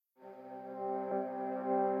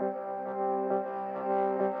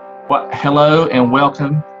Well, hello and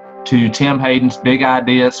welcome to Tim Hayden's Big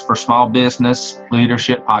Ideas for Small Business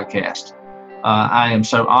Leadership podcast. I am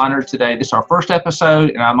so honored today. This is our first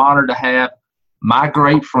episode, and I'm honored to have my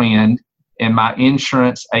great friend and my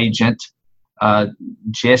insurance agent,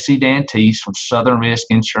 Jesse Dantese from Southern Risk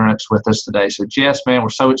Insurance, with us today. So, Jess, man, we're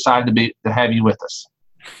so excited to have you with us.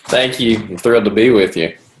 Thank you. I'm thrilled to be with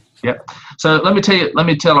you. Yep. So let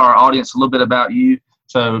me tell our audience a little bit about you.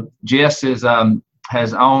 So Jess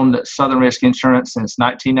has owned Southern Risk Insurance since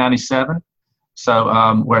 1997.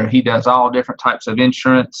 So where he does all different types of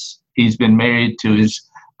insurance. He's been married to his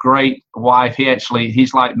great wife.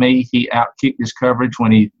 He's like me. He outkicked his coverage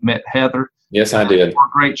when he met Heather. Yes, I did. 4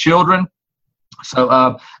 great children.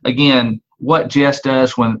 So again, what Jess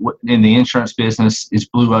does when in the insurance business is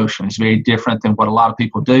blue ocean. It's very different than what a lot of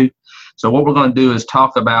people do. So what we're going to do is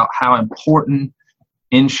talk about how important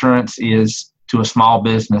insurance is to a small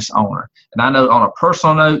business owner. And I know on a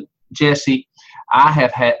personal note, Jesse, I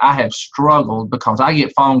have struggled because I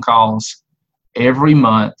get phone calls every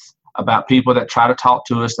month about people that try to talk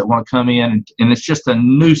to us that want to come in, and it's just a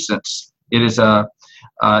nuisance. It's a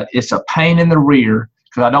pain in the rear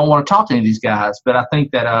because I don't want to talk to any of these guys. But I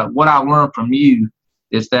think that what I learned from you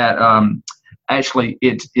is that actually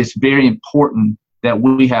it's very important that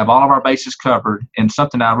we have all of our bases covered. And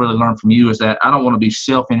something I really learned from you is that I don't want to be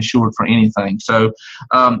self-insured for anything. So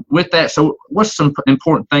with that, so what's some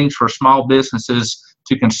important things for small businesses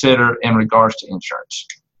to consider in regards to insurance?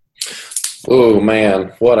 Oh,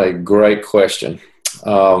 man, what a great question.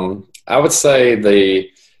 I would say the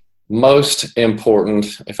most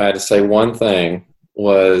important, if I had to say one thing,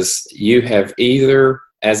 was you have either,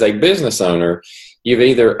 as a business owner, you've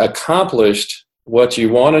either accomplished what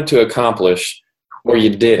you wanted to accomplish or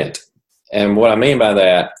you didn't. And what I mean by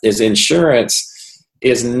that is insurance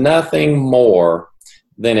is nothing more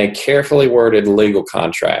than a carefully worded legal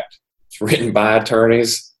contract. It's written by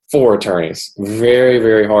attorneys for attorneys. Very,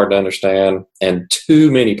 very hard to understand and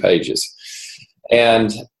too many pages.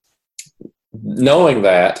 And knowing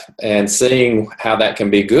that and seeing how that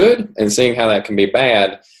can be good and seeing how that can be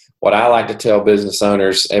bad, what I like to tell business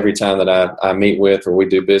owners every time that I meet with or we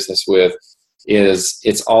do business with is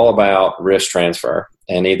it's all about risk transfer.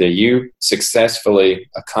 And either you successfully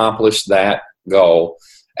accomplish that goal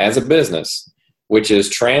as a business, which is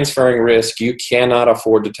transferring risk you cannot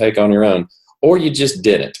afford to take on your own, or you just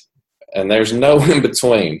didn't. And there's no in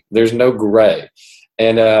between. There's no gray.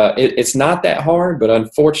 And it's not that hard, but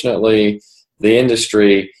unfortunately, the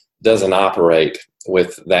industry doesn't operate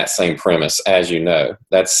with that same premise, as you know.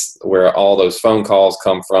 That's where all those phone calls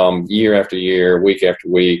come from year after year, week after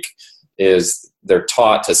week, is they're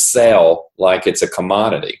taught to sell like it's a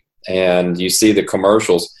commodity. And you see the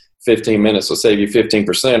commercials, 15 minutes will save you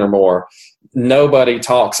 15% or more. Nobody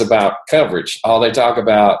talks about coverage. All they talk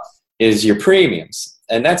about is your premiums.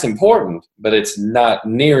 And that's important, but it's not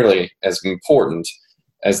nearly as important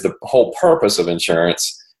as the whole purpose of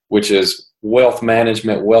insurance, which is wealth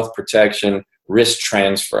management, wealth protection, risk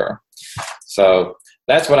transfer. So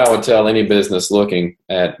that's what I would tell any business looking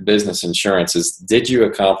at business insurance is, did you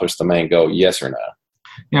accomplish the main goal, yes or no?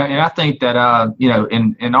 Yeah, and I think that,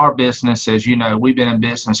 in our business, as you know, we've been in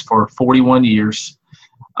business for 41 years.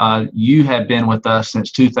 You have been with us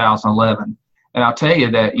since 2011. And I'll tell you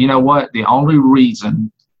that, you know what, the only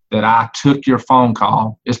reason that I took your phone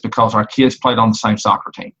call is because our kids played on the same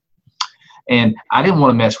soccer team. And I didn't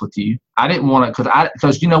want to mess with you. I didn't want to,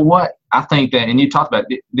 because you know what? I think that, and you talked about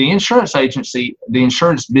the insurance agency, the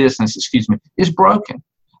insurance business, is broken.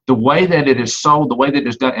 The way that it is sold, the way that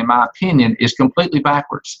it's done, in my opinion, is completely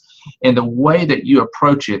backwards. And the way that you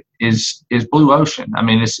approach it is blue ocean. I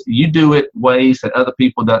mean, you do it ways that other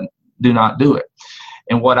people do not do it.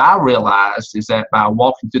 And what I realized is that by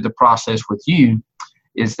walking through the process with you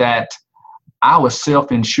is that I was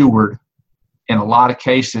self-insured in a lot of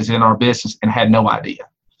cases in our business and had no idea.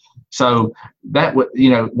 So that would,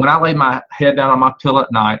 when I lay my head down on my pillow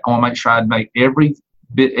at night, I want to make sure I'd make every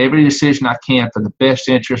decision I can for the best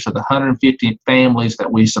interest of the 150 families that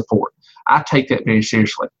we support. I take that very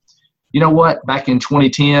seriously. You know what? Back in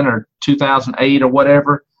 2010 or 2008 or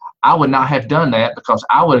whatever, I would not have done that because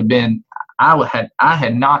I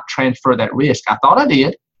had not transferred that risk. I thought I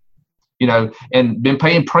did, and been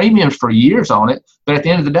paying premiums for years on it. But at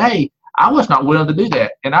the end of the day, I was not willing to do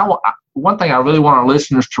that. And one thing I really want our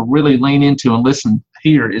listeners to really lean into and listen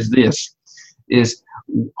here is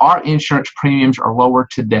our insurance premiums are lower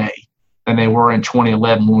today than they were in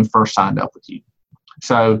 2011 when we first signed up with you.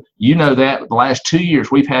 So you know that the last 2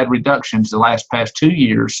 years, we've had reductions the past 2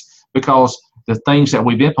 years because the things that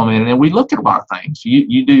we've implemented, and we look at a lot of things.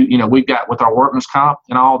 You do, we've got with our workman's comp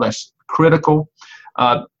and all that's critical.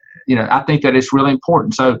 I think that it's really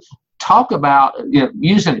important. So talk about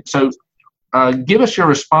using. So give us your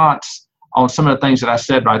response on some of the things that I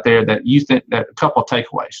said right there that you think that a couple of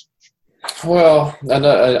takeaways. Well,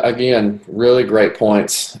 again, really great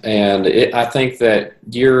points. And I think that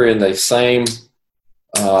you're in the same,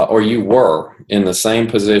 or you were in the same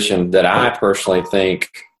position that I personally think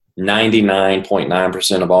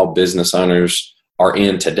 99.9% of all business owners are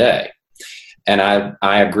in today. And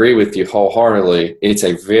I agree with you wholeheartedly. It's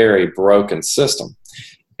a very broken system.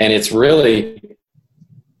 And it's really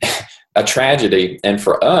a tragedy. And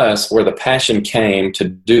for us, where the passion came to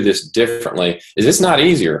do this differently is it's not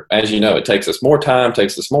easier. As you know, it takes us more time,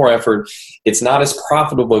 takes us more effort. It's not as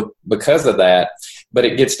profitable because of that, but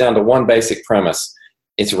it gets down to one basic premise.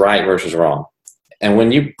 It's right versus wrong. And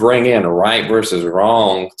when you bring in right versus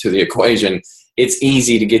wrong to the equation, it's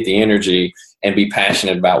easy to get the energy and be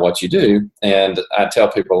passionate about what you do. And I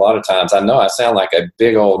tell people a lot of times, I know I sound like a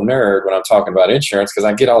big old nerd when I'm talking about insurance because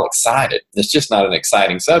I get all excited. It's just not an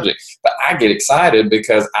exciting subject, but I get excited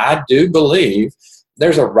because I do believe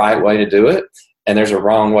there's a right way to do it and there's a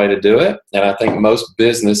wrong way to do it. And I think most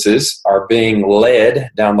businesses are being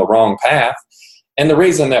led down the wrong path. And the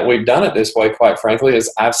reason that we've done it this way, quite frankly,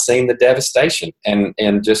 is I've seen the devastation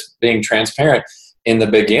and just being transparent. In the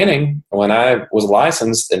beginning, when I was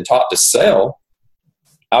licensed and taught to sell,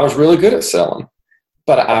 I was really good at selling,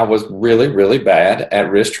 but I was really, really bad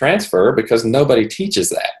at risk transfer because nobody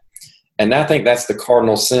teaches that. And I think that's the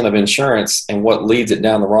cardinal sin of insurance, and what leads it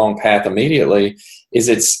down the wrong path immediately is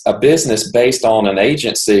it's a business based on an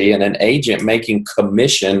agency and an agent making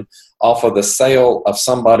commission off of the sale of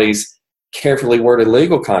somebody's carefully worded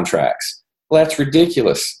legal contracts. Well, that's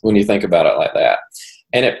ridiculous when you think about it like that.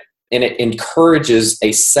 And it encourages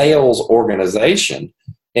a sales organization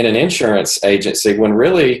in an insurance agency when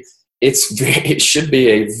really it should be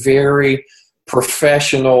a very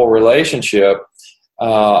professional relationship,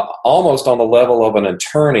 almost on the level of an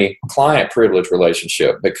attorney-client privilege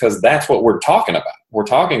relationship, because that's what we're talking about. We're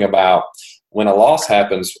talking about when a loss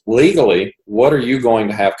happens legally, what are you going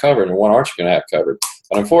to have covered and what aren't you going to have covered?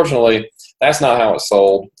 But unfortunately, that's not how it's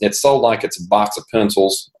sold. It's sold like it's a box of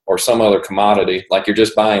pencils or some other commodity, like you're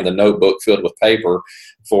just buying the notebook filled with paper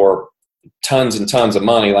for tons and tons of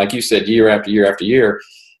money, like you said, year after year after year.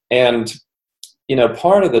 And,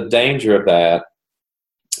 part of the danger of that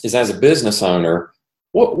is, as a business owner,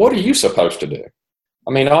 what are you supposed to do?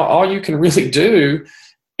 I mean, all you can really do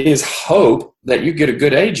is hope that you get a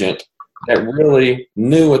good agent that really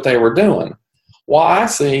knew what they were doing. Well, I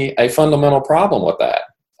see a fundamental problem with that.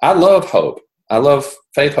 I love hope. I love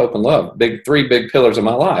faith, hope, and love, three big pillars of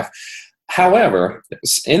my life. However,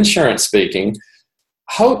 insurance speaking,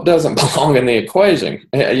 hope doesn't belong in the equation.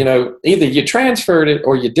 Either you transferred it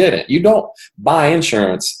or you didn't. You don't buy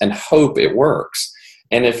insurance and hope it works.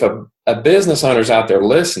 And if a business owner's out there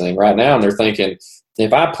listening right now and they're thinking,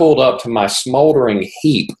 if I pulled up to my smoldering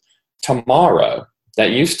heap tomorrow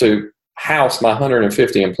that used to house my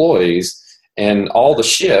 150 employees and all the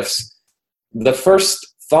shifts, the first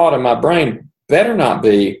thought in my brain better not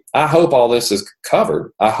be, I hope all this is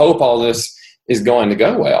covered. I hope all this is going to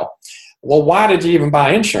go well. Well, why did you even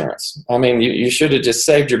buy insurance? I mean, you should have just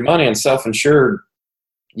saved your money and self-insured,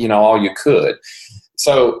 all you could.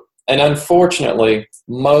 So, and unfortunately,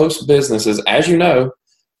 most businesses, as you know,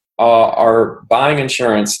 are buying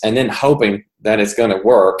insurance and then hoping that it's going to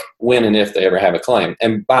work when and if they ever have a claim.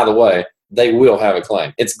 And by the way, they will have a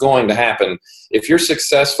claim. It's going to happen. If you're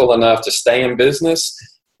successful enough to stay in business,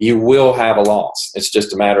 you will have a loss. It's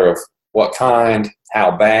just a matter of what kind,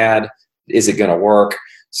 how bad, is it going to work?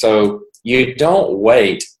 So you don't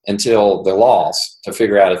wait until the loss to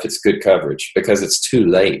figure out if it's good coverage, because it's too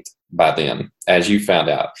late by then, as you found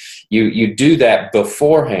out. You do that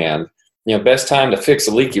beforehand. Best time to fix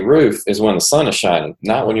a leaky roof is when the sun is shining,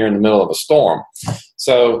 not when you're in the middle of a storm.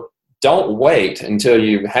 So don't wait until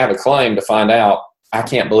you have a claim to find out, I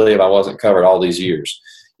can't believe I wasn't covered all these years.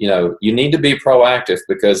 You need to be proactive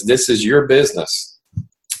because this is your business.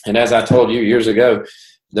 And as I told you years ago,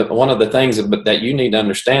 one of the things that you need to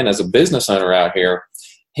understand as a business owner out here,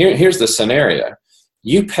 here's the scenario.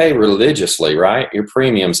 You pay religiously, right? Your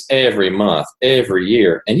premiums every month, every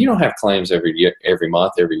year, and you don't have claims every year, every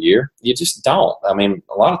month, every year. You just don't. I mean,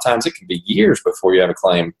 a lot of times it can be years before you have a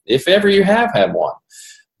claim, if ever you have had one.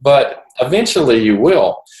 But eventually you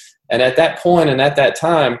will. And at that point and at that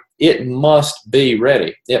time, it must be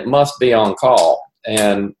ready. It must be on call.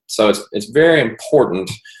 And so it's very important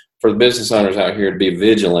for the business owners out here to be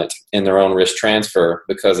vigilant in their own risk transfer,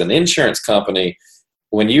 because an insurance company,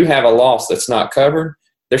 when you have a loss that's not covered,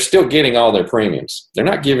 they're still getting all their premiums. They're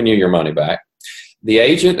not giving you your money back. The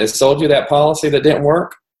agent that sold you that policy that didn't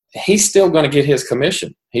work, he's still going to get his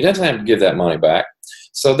commission. He doesn't have to give that money back.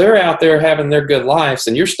 So they're out there having their good lives,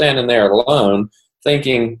 and you're standing there alone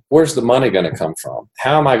thinking, where's the money going to come from?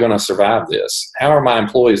 How am I going to survive this? How are my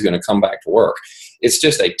employees going to come back to work? It's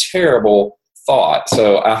just a terrible thought.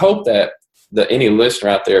 So I hope that any listener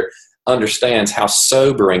out there understands how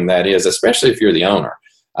sobering that is, especially if you're the owner.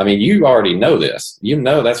 I mean, you already know this. You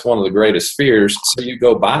know that's one of the greatest fears, so you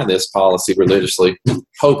go buy this policy religiously,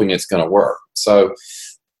 hoping it's going to work. So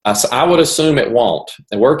I would assume it won't,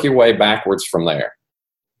 and work your way backwards from there.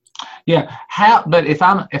 Yeah. But if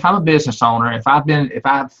I'm a business owner, if I've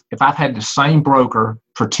had the same broker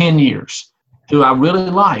for 10 years, who I really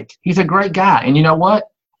like, he's a great guy, and you know what?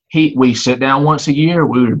 We sit down once a year,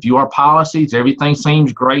 we review our policies, everything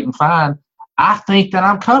seems great and fine. I think that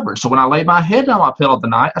I'm covered. So when I lay my head on my pillow at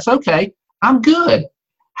night, I say, okay, I'm good.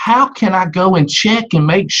 How can I go and check and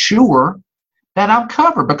make sure that I'm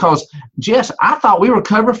covered? Because, Jess, I thought we were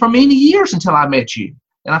covered for many years until I met you,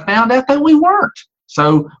 and I found out that we weren't.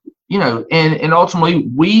 So, you know, and ultimately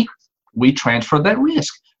we transferred that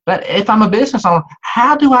risk. But if I'm a business owner,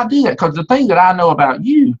 how do I do that? Because the thing that I know about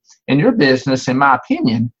you and your business, in my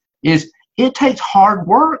opinion, is it takes hard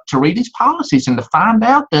work to read these policies and to find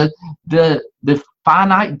out the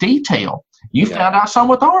finite detail. You found out some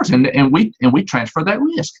with ours, and we transfer that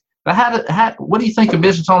risk. But what do you think a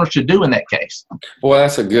business owner should do in that case? Well,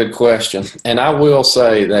 that's a good question. And I will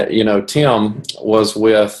say that, you know, Tim was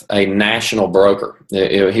with a national broker.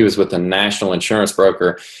 He was with a national insurance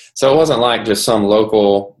broker. So it wasn't like just some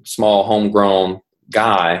local, small, homegrown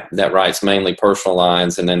guy that writes mainly personal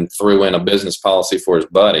lines and then threw in a business policy for his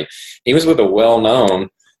buddy. He was with a well-known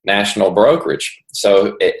national brokerage.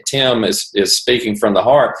 So Tim is speaking from the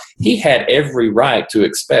heart. He had every right to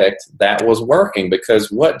expect that was working, because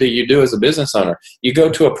what do you do as a business owner? You go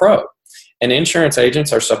to a pro. And insurance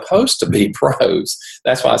agents are supposed to be pros.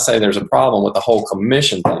 That's why I say there's a problem with the whole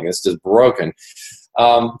commission thing. It's just broken.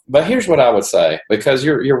 But here's what I would say, because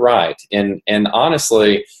you're right. And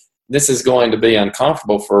honestly, this is going to be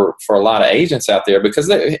uncomfortable for a lot of agents out there, because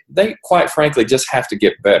they quite frankly just have to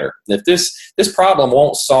get better. If this problem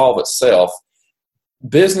won't solve itself,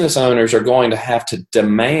 business owners are going to have to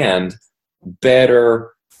demand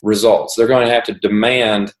better results. They're going to have to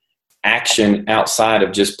demand action outside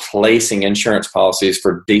of just placing insurance policies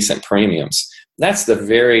for decent premiums. That's the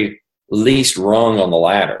very least rung on the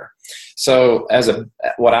ladder. So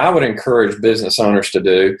what I would encourage business owners to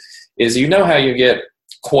do is, you know how you get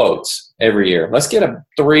quotes every year. Let's get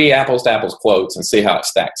 3 apples to apples quotes and see how it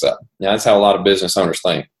stacks up. Now, that's how a lot of business owners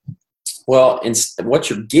think. Well, what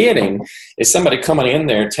you're getting is somebody coming in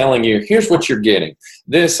there telling you, here's what you're getting.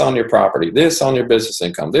 This on your property, this on your business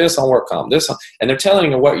income, this on work comp, and they're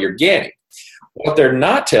telling you what you're getting. What they're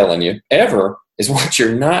not telling you ever is what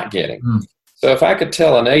you're not getting. So if I could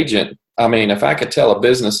tell if I could tell a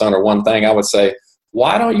business owner one thing, I would say,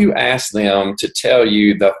 why don't you ask them to tell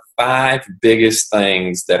you the 5 biggest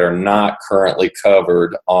things that are not currently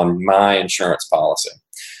covered on my insurance policy?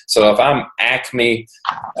 So if I'm Acme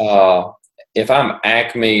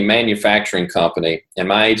Manufacturing Company, and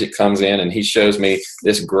my agent comes in and he shows me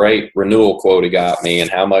this great renewal quote he got me and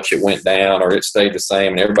how much it went down or it stayed the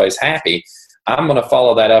same and everybody's happy, I'm going to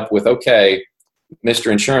follow that up with, okay,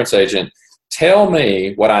 Mr. Insurance Agent, tell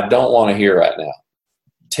me what I don't want to hear right now.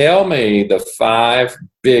 Tell me the 5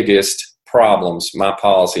 biggest problems my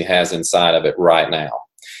policy has inside of it right now.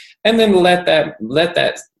 And then let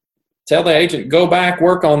that tell the agent, go back,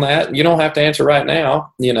 work on that. You don't have to answer right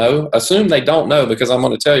now. You know, assume they don't know, because I'm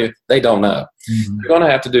going to tell you they don't know. Mm-hmm. They're going to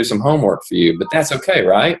have to do some homework for you, but that's okay,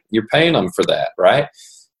 right? You're paying them for that, right?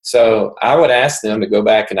 So I would ask them to go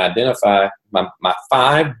back and identify my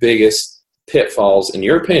 5 biggest pitfalls, in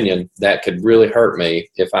your opinion, that could really hurt me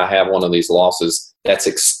if I have one of these losses that's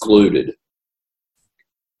excluded.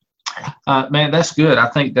 Man, that's good. I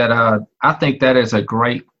think that is a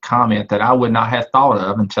great comment that I would not have thought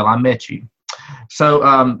of until I met you.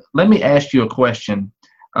 So let me ask you a question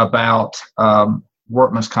about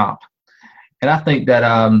workman's comp. And I think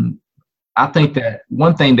that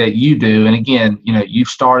one thing that you do, and again, you know, you've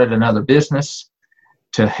started another business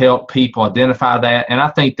to help people identify that. And I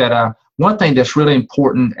think that one thing that's really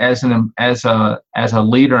important as a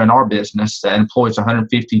leader in our business that employs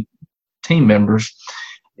 150 team members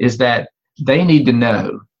is that they need to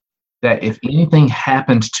know that if anything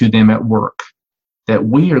happens to them at work, that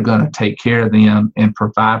we are going to take care of them and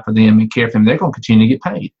provide for them and care for them. They're going to continue to get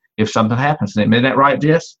paid if something happens to them. Isn't that right,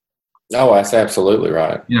 Jess? Oh, that's absolutely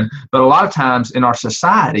right. You know, but a lot of times in our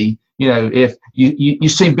society, you know, if you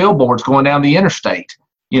see billboards going down the interstate,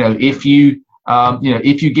 you know, if you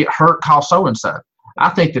get hurt, call so and so. I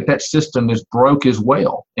think that system is broke as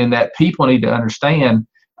well, and that people need to understand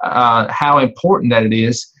how important that it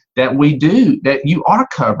is that you are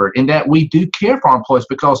covered and that we do care for our employees,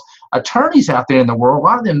 because attorneys out there in the world, a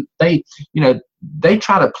lot of them, they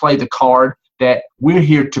try to play the card that we're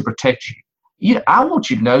here to protect you. I want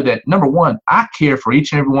you to know that, number one, I care for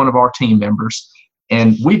each and every one of our team members,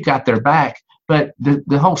 and we've got their back, but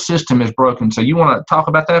the whole system is broken. So you want to talk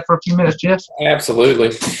about that for a few minutes, Jeff? Absolutely.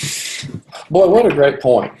 Boy, what a great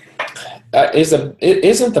point.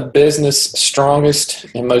 Isn't the business strongest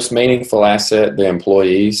and most meaningful asset the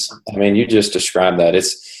employees? I mean, you just described that.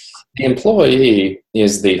 The employee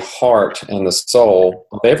is the heart and the soul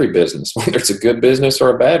of every business. Whether it's a good business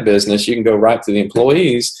or a bad business, you can go right to the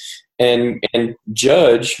employees and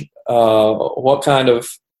judge what kind of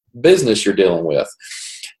business you're dealing with.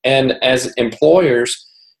 And as employers,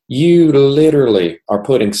 you literally are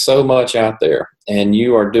putting so much out there, and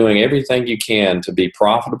you are doing everything you can to be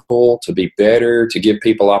profitable, to be better, to give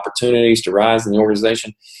people opportunities to rise in the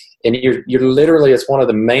organization. And you're literally, it's one of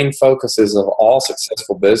the main focuses of all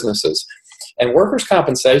successful businesses. And workers'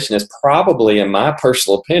 compensation is probably, in my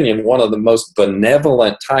personal opinion, one of the most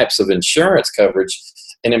benevolent types of insurance coverage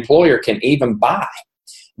an employer can even buy.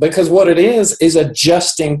 Because what it is a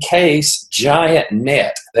just-in-case giant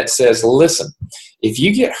net that says, listen, if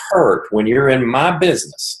you get hurt when you're in my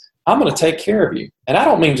business, I'm going to take care of you. And I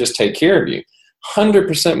don't mean just take care of you.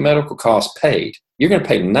 100% medical costs paid. You're going to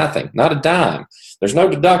pay nothing, not a dime. There's no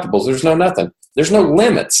deductibles. There's no nothing. There's no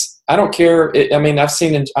limits. I don't care.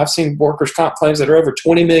 I've seen workers' comp claims that are over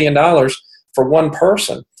 $20 million for one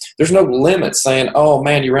person. There's no limits saying, oh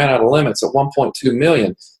man, you ran out of limits at 1.2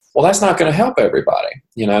 million. Well, that's not going to help everybody,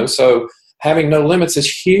 so having no limits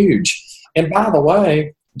is huge. And by the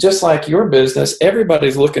way, just like your business,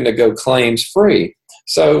 everybody's looking to go claims free.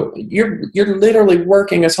 So you're literally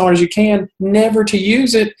working as hard as you can never to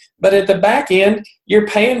use it, but at the back end, you're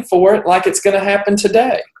paying for it like it's going to happen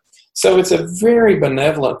today. So it's a very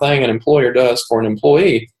benevolent thing an employer does for an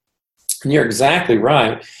employee. And you're exactly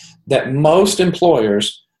right that most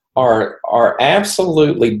employers are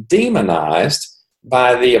absolutely demonized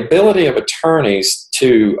by the ability of attorneys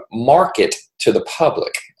to market to the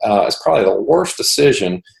public. It's probably the worst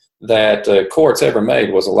decision that courts ever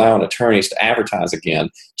made, was allowing attorneys to advertise again.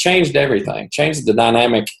 Changed everything, changed the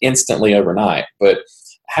dynamic instantly overnight. But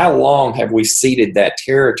how long have we ceded that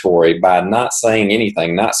territory by not saying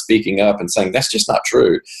anything, not speaking up and saying, that's just not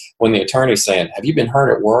true, when the attorney's saying, have you been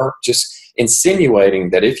hurt at work? Just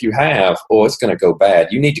insinuating that if you have, it's going to go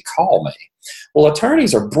bad. You need to call me. Well,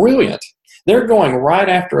 attorneys are brilliant. They're going right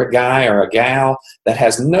after a guy or a gal that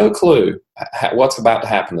has no clue what's about to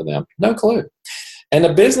happen to them. No clue. And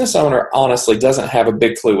the business owner honestly doesn't have a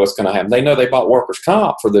big clue what's going to happen. They know they bought workers'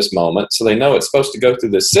 comp for this moment, so they know it's supposed to go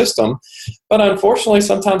through this system. But unfortunately,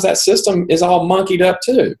 sometimes that system is all monkeyed up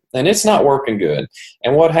too, and it's not working good.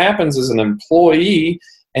 And what happens is an employee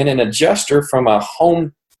and an adjuster from a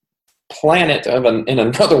home planet in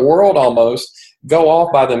another world almost go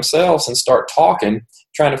off by themselves and start talking,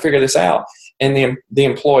 trying to figure this out. And the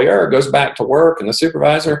employer goes back to work, and the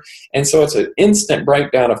supervisor. And so it's an instant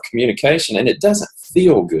breakdown of communication, and it doesn't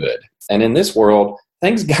feel good. And in this world,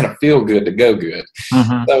 things got to feel good to go good.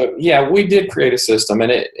 Mm-hmm. So, yeah, we did create a system,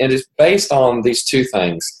 and it is based on these two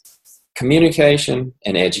things, communication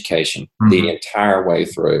and education, mm-hmm. the entire way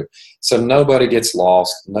through. So nobody gets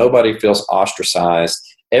lost. Nobody feels ostracized.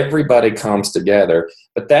 Everybody comes together.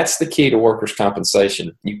 But that's the key to workers'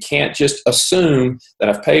 compensation. You can't just assume that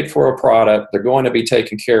I've paid for a product, they're going to be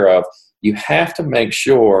taken care of. You have to make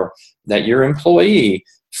sure that your employee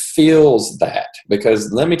feels that.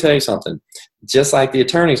 Because let me tell you something, just like the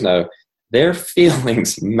attorneys know, their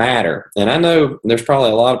feelings matter. And I know there's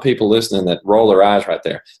probably a lot of people listening that roll their eyes right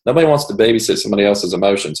there. Nobody wants to babysit somebody else's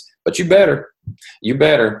emotions. But you better,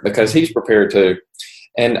 because he's prepared to.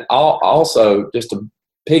 And also, just to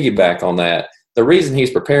piggyback on that, the reason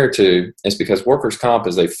he's prepared to is because workers' comp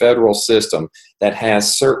is a federal system that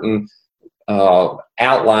has certain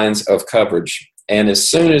outlines of coverage. And as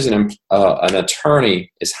soon as an attorney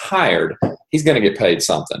is hired, he's going to get paid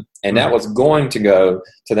something. And that was going to go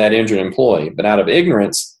to that injured employee. But out of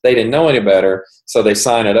ignorance, they didn't know any better, so they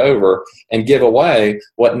sign it over and give away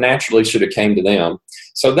what naturally should have came to them.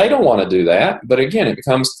 So they don't want to do that. But again, it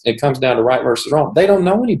comes down to right versus wrong. They don't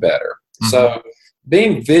know any better. Mm-hmm. So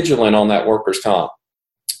being vigilant on that workers' comp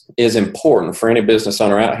is important for any business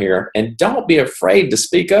owner out here. And don't be afraid to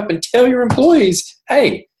speak up and tell your employees,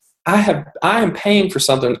 hey, I am paying for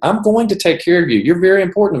something. I'm going to take care of you. You're very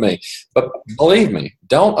important to me. But believe me,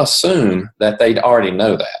 don't assume that they already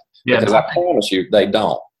know that. Yeah, because I promise you they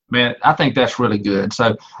don't. Man, I think that's really good.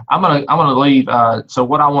 So I'm gonna leave. So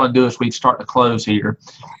what I want to do as we start to close here,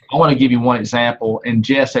 I want to give you one example. And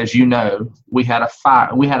Jess, as you know, we had a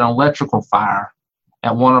fire. We had an electrical fire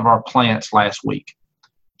at one of our plants last week.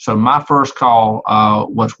 So my first call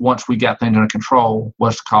was, once we got things under control,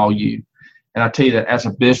 was to call you. And I tell you that as a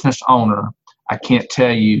business owner, I can't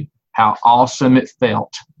tell you how awesome it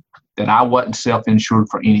felt that I wasn't self-insured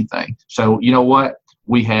for anything. So you know what?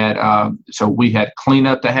 We had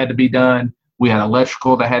cleanup that had to be done. We had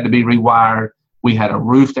electrical that had to be rewired. We had a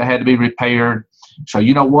roof that had to be repaired. So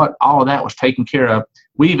you know what? All of that was taken care of.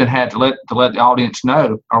 We even had to let the audience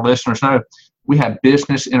know, our listeners know, we have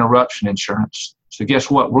business interruption insurance. So guess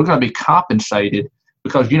what? We're going to be compensated,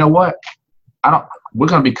 because you know what? We're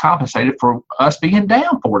going to be compensated for us being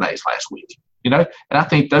down 4 days last week. And I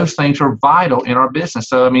think those things are vital in our business.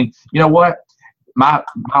 So I mean, you know what? My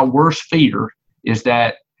worst fear is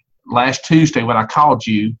that last Tuesday when I called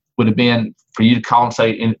you would have been for you to call and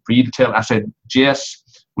say, and for you to tell, I said,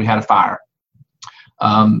 Jess, we had a fire.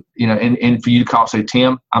 And for you to call and say,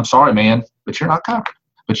 Tim, I'm sorry, man, but you're not covered.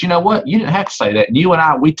 But you know what? You didn't have to say that. And you and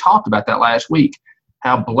I, we talked about that last week,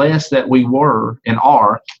 how blessed that we were and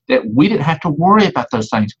are that we didn't have to worry about those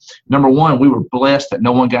things. Number one, we were blessed that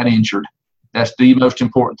no one got injured. That's the most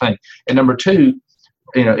important thing. And number two,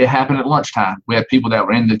 it happened at lunchtime. We had people that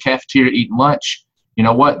were in the cafeteria eating lunch. You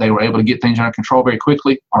know what? They were able to get things under control very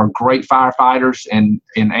quickly. Our great firefighters in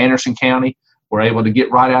Anderson County were able to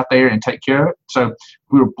get right out there and take care of it. So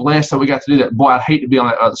we were blessed that we got to do that. Boy, I'd hate to be on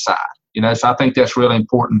the other side. So I think that's really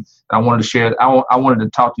important. I wanted to share. I wanted to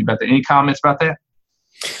talk to you about that. Any comments about that?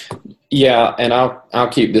 Yeah, and I'll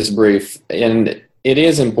keep this brief. And it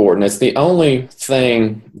is important. It's the only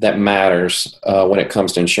thing that matters when it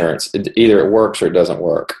comes to insurance. Either it works or it doesn't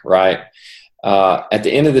work, right? At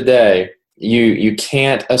the end of the day, you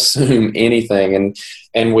can't assume anything.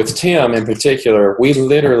 And with Tim in particular,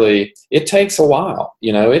 it takes a while.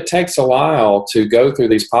 It takes a while to go through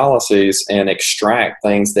these policies and extract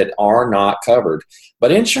things that are not covered.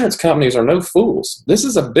 But insurance companies are no fools. This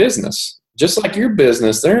is a business. Just like your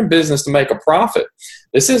business, they're in business to make a profit.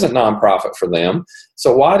 This isn't nonprofit for them.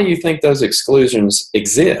 So why do you think those exclusions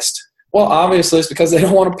exist? Well, obviously it's because they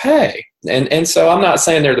don't want to pay. And so I'm not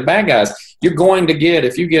saying they're the bad guys. You're going to get,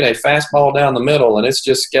 if you get a fastball down the middle and it's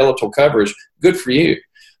just skeletal coverage, good for you.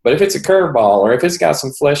 But if it's a curveball or if it's got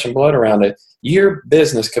some flesh and blood around it, your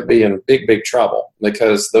business could be in big, big trouble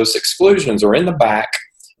because those exclusions are in the back.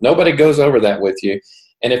 Nobody goes over that with you.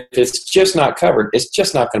 And if it's just not covered, it's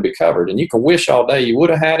just not going to be covered. And you can wish all day you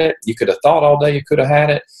would have had it. You could have thought all day you could have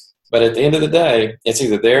had it. But at the end of the day, it's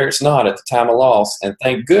either there or it's not at the time of loss. And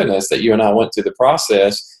thank goodness that you and I went through the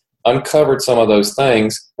process, uncovered some of those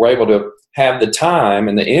things, were able to have the time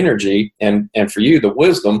and the energy and for you, the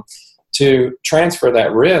wisdom to transfer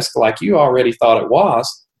that risk like you already thought it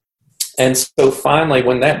was. And so finally,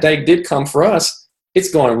 when that day did come for us,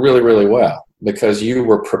 it's going really, really well because you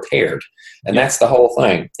were prepared. And that's the whole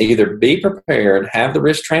thing. Either be prepared, have the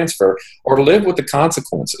risk transfer, or live with the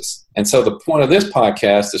consequences. And so the point of this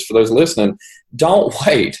podcast is for those listening, don't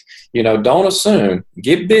wait. Don't assume.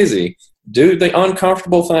 Get busy. Do the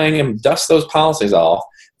uncomfortable thing and dust those policies off.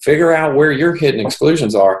 Figure out where your hidden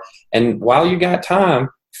exclusions are. And while you got time,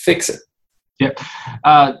 fix it. Yep.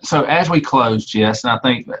 So as we close, Jess, and I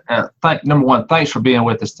think, number one, thanks for being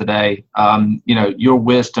with us today. Your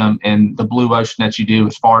wisdom and the blue ocean that you do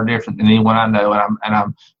is far different than anyone I know, and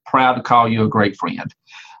I'm proud to call you a great friend.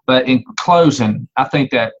 But in closing, I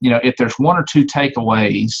think that, if there's one or two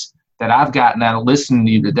takeaways that I've gotten out of listening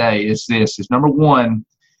to you today is number one,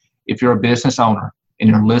 if you're a business owner and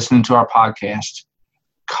you're listening to our podcast,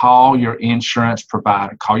 call your insurance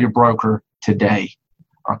provider, call your broker today.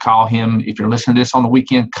 Or call him, if you're listening to this on the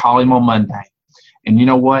weekend, call him on Monday. And you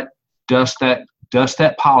know what? Dust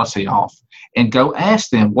that policy off and go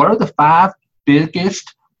ask them, what are the 5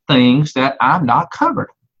 biggest things that I'm not covered?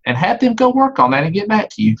 And have them go work on that and get back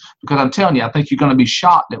to you. Because I'm telling you, I think you're going to be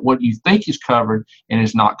shocked at what you think is covered and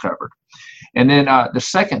is not covered. And then the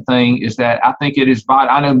second thing is that I think it is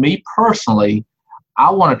vital. I know me personally,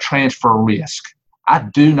 I want to transfer risk. I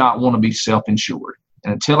do not want to be self-insured.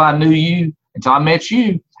 And until I met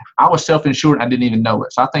you, I was self-insured and I didn't even know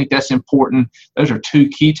it. So I think that's important. Those are 2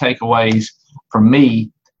 key takeaways for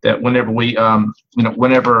me that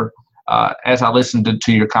whenever as I listened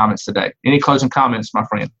to your comments today. Any closing comments, my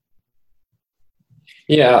friend?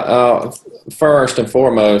 Yeah. First and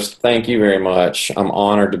foremost, thank you very much. I'm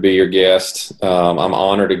honored to be your guest. I'm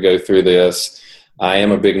honored to go through this. I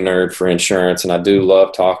am a big nerd for insurance, and I do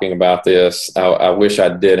love talking about this. I wish I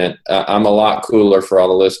didn't. I'm a lot cooler for all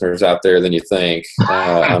the listeners out there than you think.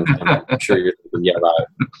 I'm sure you're thinking, yeah,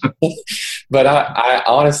 right. But I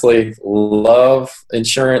honestly love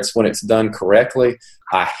insurance when it's done correctly.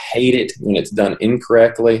 I hate it when it's done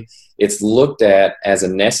incorrectly. It's looked at as a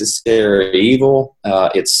necessary evil.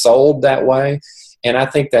 It's sold that way. And I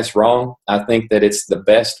think that's wrong. I think that it's the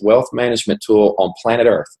best wealth management tool on planet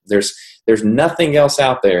Earth. There's nothing else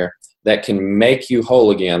out there that can make you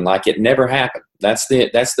whole again like it never happened. That's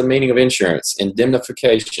the meaning of insurance,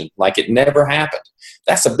 indemnification, like it never happened.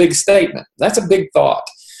 That's a big statement. That's a big thought.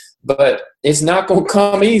 But it's not going to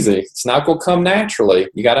come easy. It's not going to come naturally.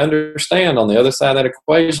 You got to understand, on the other side of that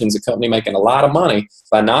equation is a company making a lot of money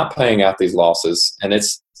by not paying out these losses. And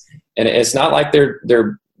it's not like they're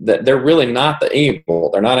really not the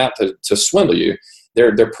evil. They're not out to swindle you.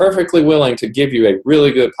 They're perfectly willing to give you a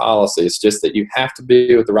really good policy. It's just that you have to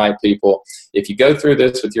be with the right people. If you go through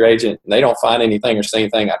this with your agent and they don't find anything or say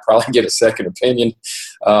anything, I'd probably get a second opinion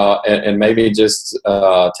and maybe just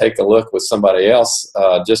take a look with somebody else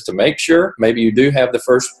just to make sure. Maybe you do have the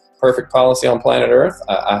first perfect policy on planet Earth.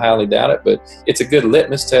 I highly doubt it, but it's a good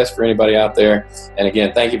litmus test for anybody out there. And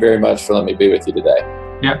again, thank you very much for letting me be with you today.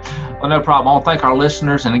 Yeah, well, no problem. I want to thank our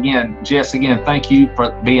listeners. And again, Jess, thank you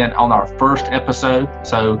for being on our first episode.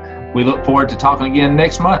 So we look forward to talking again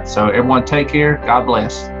next month. So everyone take care. God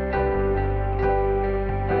bless.